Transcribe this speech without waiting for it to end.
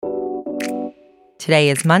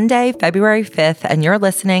Today is Monday, February 5th, and you're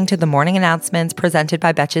listening to the Morning Announcements presented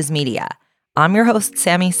by Betches Media. I'm your host,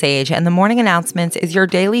 Sammy Sage, and the Morning Announcements is your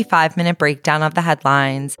daily 5-minute breakdown of the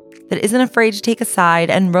headlines that isn't afraid to take a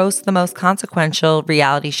side and roast the most consequential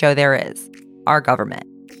reality show there is, our government.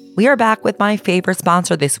 We are back with my favorite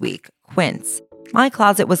sponsor this week, Quince. My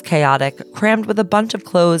closet was chaotic, crammed with a bunch of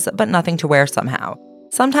clothes, but nothing to wear somehow.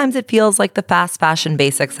 Sometimes it feels like the fast fashion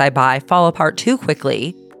basics I buy fall apart too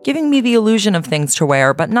quickly, giving me the illusion of things to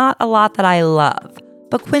wear, but not a lot that I love.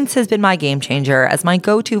 But Quince has been my game changer as my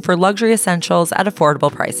go-to for luxury essentials at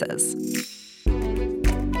affordable prices.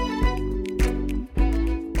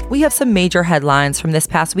 We have some major headlines from this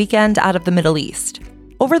past weekend out of the Middle East.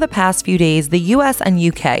 Over the past few days, the US and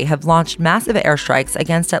UK have launched massive airstrikes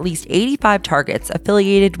against at least 85 targets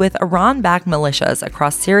affiliated with Iran-backed militias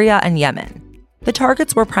across Syria and Yemen. The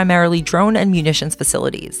targets were primarily drone and munitions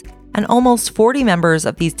facilities, and almost 40 members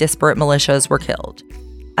of these disparate militias were killed.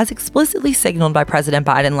 As explicitly signaled by President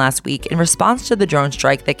Biden last week in response to the drone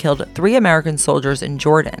strike that killed 3 American soldiers in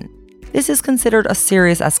Jordan, this is considered a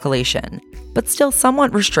serious escalation, but still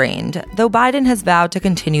somewhat restrained, though Biden has vowed to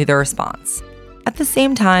continue the response. At the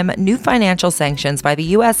same time, new financial sanctions by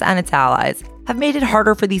the US and its allies have made it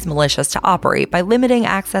harder for these militias to operate by limiting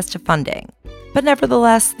access to funding. But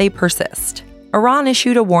nevertheless, they persist. Iran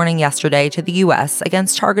issued a warning yesterday to the US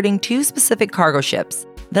against targeting 2 specific cargo ships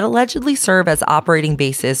that allegedly serve as operating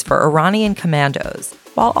bases for Iranian commandos,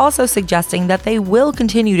 while also suggesting that they will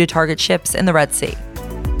continue to target ships in the Red Sea.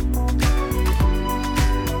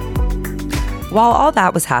 While all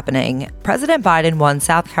that was happening, President Biden won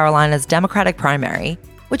South Carolina's Democratic primary,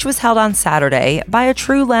 which was held on Saturday, by a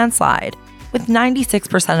true landslide, with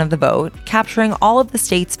 96% of the vote, capturing all of the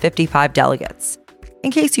state's 55 delegates. In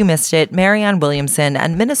case you missed it, Marianne Williamson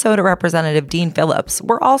and Minnesota Representative Dean Phillips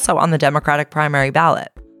were also on the Democratic primary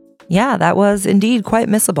ballot. Yeah, that was indeed quite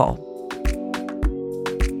missable.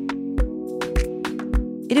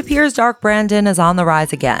 It appears Dark Brandon is on the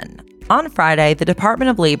rise again. On Friday, the Department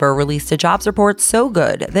of Labor released a jobs report so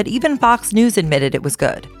good that even Fox News admitted it was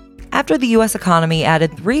good. After the U.S. economy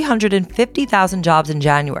added 350,000 jobs in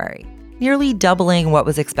January, nearly doubling what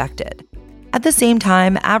was expected. At the same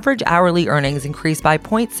time, average hourly earnings increased by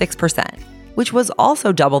 0.6%, which was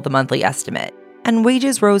also double the monthly estimate, and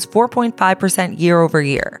wages rose 4.5% year over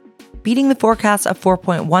year, beating the forecast of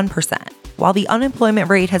 4.1%, while the unemployment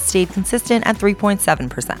rate has stayed consistent at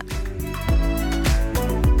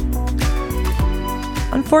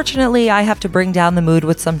 3.7%. Unfortunately, I have to bring down the mood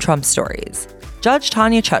with some Trump stories. Judge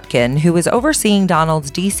Tanya Chutkan, who is overseeing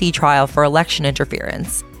Donald's D.C. trial for election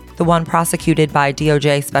interference, the one prosecuted by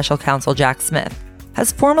DOJ Special Counsel Jack Smith,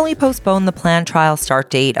 has formally postponed the planned trial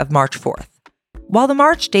start date of March 4th. While the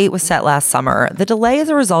March date was set last summer, the delay is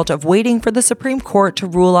a result of waiting for the Supreme Court to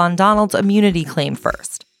rule on Donald's immunity claim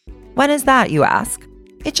first. When is that, you ask?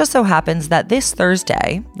 It just so happens that this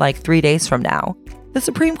Thursday, like 3 days from now, the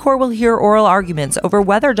Supreme Court will hear oral arguments over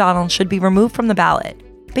whether Donald should be removed from the ballot,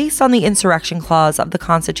 based on the insurrection clause of the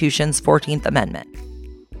Constitution's 14th Amendment.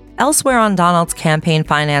 Elsewhere on Donald's campaign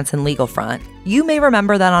finance and legal front, you may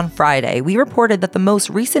remember that on Friday, we reported that the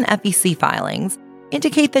most recent FEC filings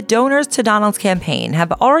indicate that donors to Donald's campaign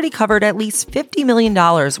have already covered at least $50 million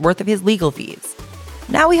worth of his legal fees.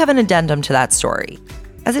 Now we have an addendum to that story,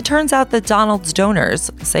 as it turns out that Donald's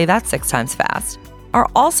donors, say that 6 times fast,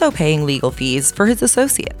 are also paying legal fees for his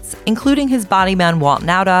associates, including his bodyman Walt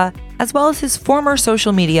Nauta, as well as his former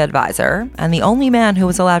social media advisor, and the only man who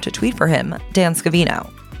was allowed to tweet for him, Dan Scavino.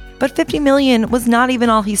 But $50 million was not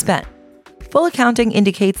even all he spent. Full accounting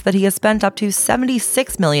indicates that he has spent up to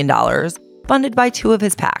 $76 million, funded by 2 of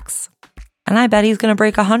his PACs. And I bet he's going to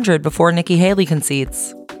break 100 before Nikki Haley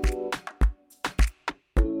concedes.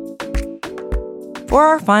 For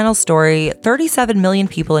our final story, 37 million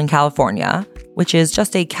people in California, which is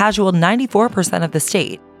just a casual 94% of the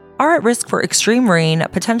state, are at risk for extreme rain,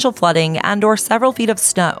 potential flooding, and/or several feet of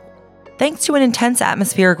snow. Thanks to an intense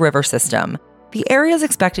atmospheric river system, the areas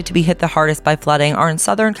expected to be hit the hardest by flooding are in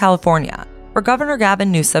Southern California, where Governor Gavin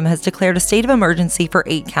Newsom has declared a state of emergency for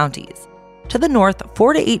 8 counties. To the north,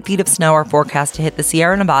 4 to 8 feet of snow are forecast to hit the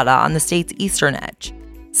Sierra Nevada on the state's eastern edge.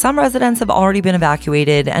 Some residents have already been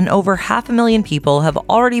evacuated, and over 500,000 people have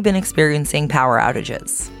already been experiencing power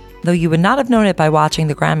outages, though you would not have known it by watching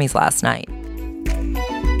the Grammys last night.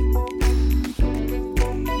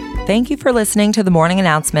 Thank you for listening to the Morning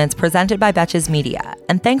Announcements presented by Betches Media,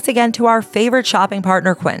 and thanks again to our favorite shopping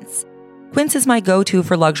partner, Quince. Quince is my go-to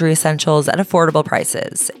for luxury essentials at affordable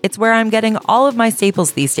prices. It's where I'm getting all of my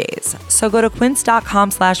staples these days. So go to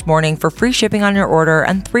quince.com/morning for free shipping on your order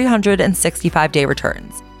and 365-day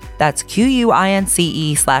returns. That's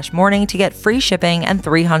QUINCE/morning to get free shipping and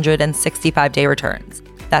 365-day returns.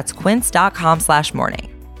 That's quince.com/morning.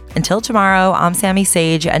 Until tomorrow, I'm Sammy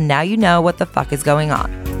Sage, and now you know what the fuck is going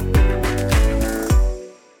on.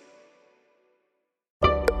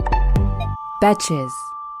 Betches.